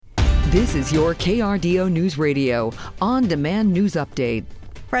This is your KRDO News Radio on-demand news update.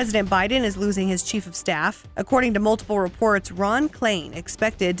 President Biden is losing his chief of staff. According to multiple reports, Ron Klain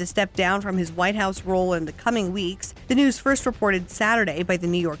expected to step down from his White House role in the coming weeks. The news first reported Saturday by the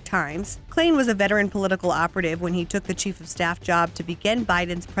New York Times. Klain was a veteran political operative when he took the chief of staff job to begin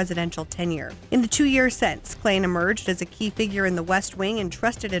Biden's presidential tenure. In the 2 years since, Klain emerged as a key figure in the West Wing and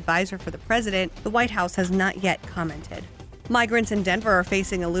trusted advisor for the president. The White House has not yet commented. Migrants in Denver are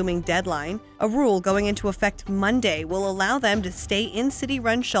facing a looming deadline. A rule going into effect Monday will allow them to stay in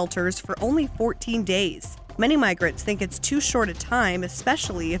city-run shelters for only 14 days. Many migrants think it's too short a time,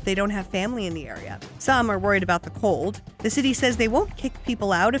 especially if they don't have family in the area. Some are worried about the cold. The city says they won't kick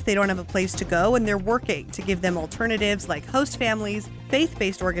people out if they don't have a place to go, and they're working to give them alternatives like host families,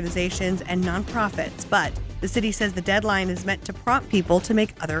 faith-based organizations, and nonprofits. But the city says the deadline is meant to prompt people to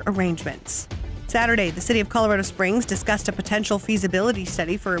make other arrangements. Saturday, the city of Colorado Springs discussed a potential feasibility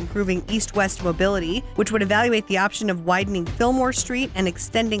study for improving east-west mobility, which would evaluate the option of widening Fillmore Street and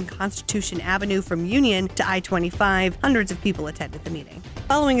extending Constitution Avenue from Union to I-25. Hundreds of people attended the meeting.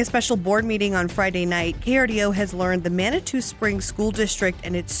 Following a special board meeting on Friday night, KRDO has learned the Manitou Springs School District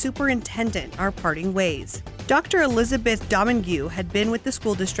and its superintendent are parting ways. Dr. Elizabeth Domingue had been with the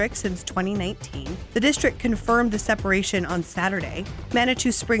school district since 2019. The district confirmed the separation on Saturday.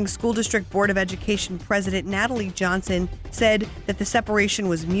 Manitou Springs School District Board of Education President Natalie Johnson said that the separation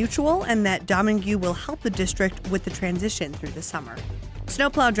was mutual and that Domingue will help the district with the transition through the summer.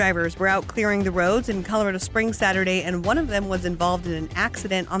 Snowplow drivers were out clearing the roads in Colorado Springs Saturday, and one of them was involved in an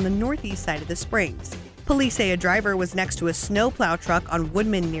accident on the northeast side of the Springs. Police say a driver was next to a snowplow truck on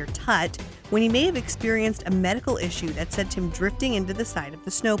Woodman near Tut when he may have experienced a medical issue that sent him drifting into the side of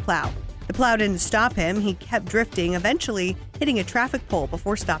the snowplow. The plow didn't stop him. He kept drifting, eventually hitting a traffic pole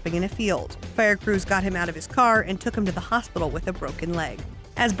before stopping in a field. Fire crews got him out of his car and took him to the hospital with a broken leg.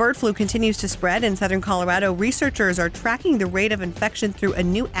 As bird flu continues to spread in southern Colorado, researchers are tracking the rate of infection through a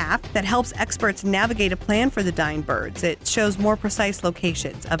new app that helps experts navigate a plan for the dying birds. It shows more precise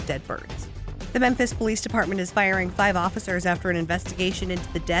locations of dead birds. The Memphis Police Department is firing 5 officers after an investigation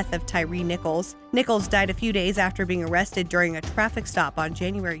into the death of Tyree Nichols. Nichols died a few days after being arrested during a traffic stop on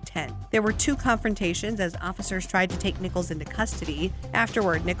January 10. There were 2 confrontations as officers tried to take Nichols into custody.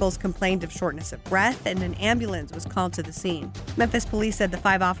 Afterward, Nichols complained of shortness of breath and an ambulance was called to the scene. Memphis police said the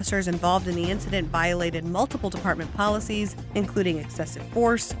 5 officers involved in the incident violated multiple department policies, including excessive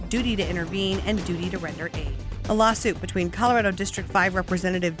force, duty to intervene, and duty to render aid. A lawsuit between Colorado District 5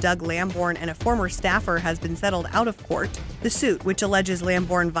 Representative Doug Lamborn and a former staffer has been settled out of court. The suit, which alleges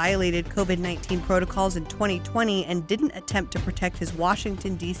Lamborn violated COVID-19 protocols in 2020 and didn't attempt to protect his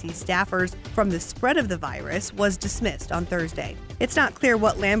Washington, D.C. staffers from the spread of the virus, was dismissed on Thursday. It's not clear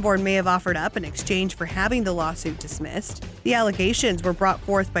what Lamborn may have offered up in exchange for having the lawsuit dismissed. The allegations were brought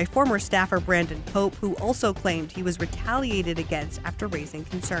forth by former staffer Brandon Pope, who also claimed he was retaliated against after raising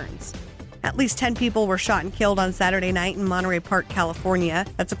concerns. At least 10 people were shot and killed on Saturday night in Monterey Park, California.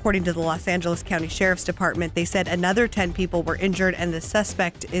 That's according to the Los Angeles County Sheriff's Department. They said another 10 people were injured and the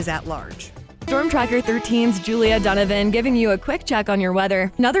suspect is at large. Storm Tracker 13's Julia Donovan giving you a quick check on your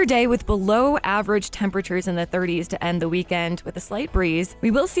weather. Another day with below average temperatures in the 30s to end the weekend with a slight breeze.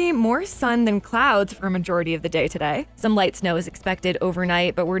 We will see more sun than clouds for a majority of the day today. Some light snow is expected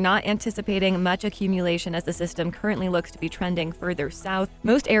overnight, but we're not anticipating much accumulation as the system currently looks to be trending further south.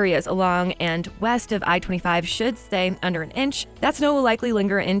 Most areas along and west of I-25 should stay under an inch. That snow will likely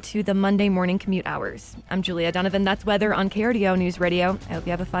linger into the Monday morning commute hours. I'm Julia Donovan. That's weather on KRDO News Radio. I hope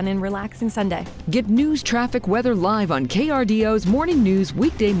you have a fun and relaxing Sunday. Get news, traffic, weather live on KRDO's Morning News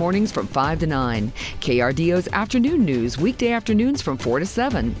weekday mornings from 5 to 9. KRDO's Afternoon News weekday afternoons from 4 to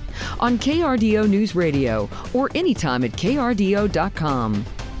 7. On KRDO News Radio or anytime at krdo.com.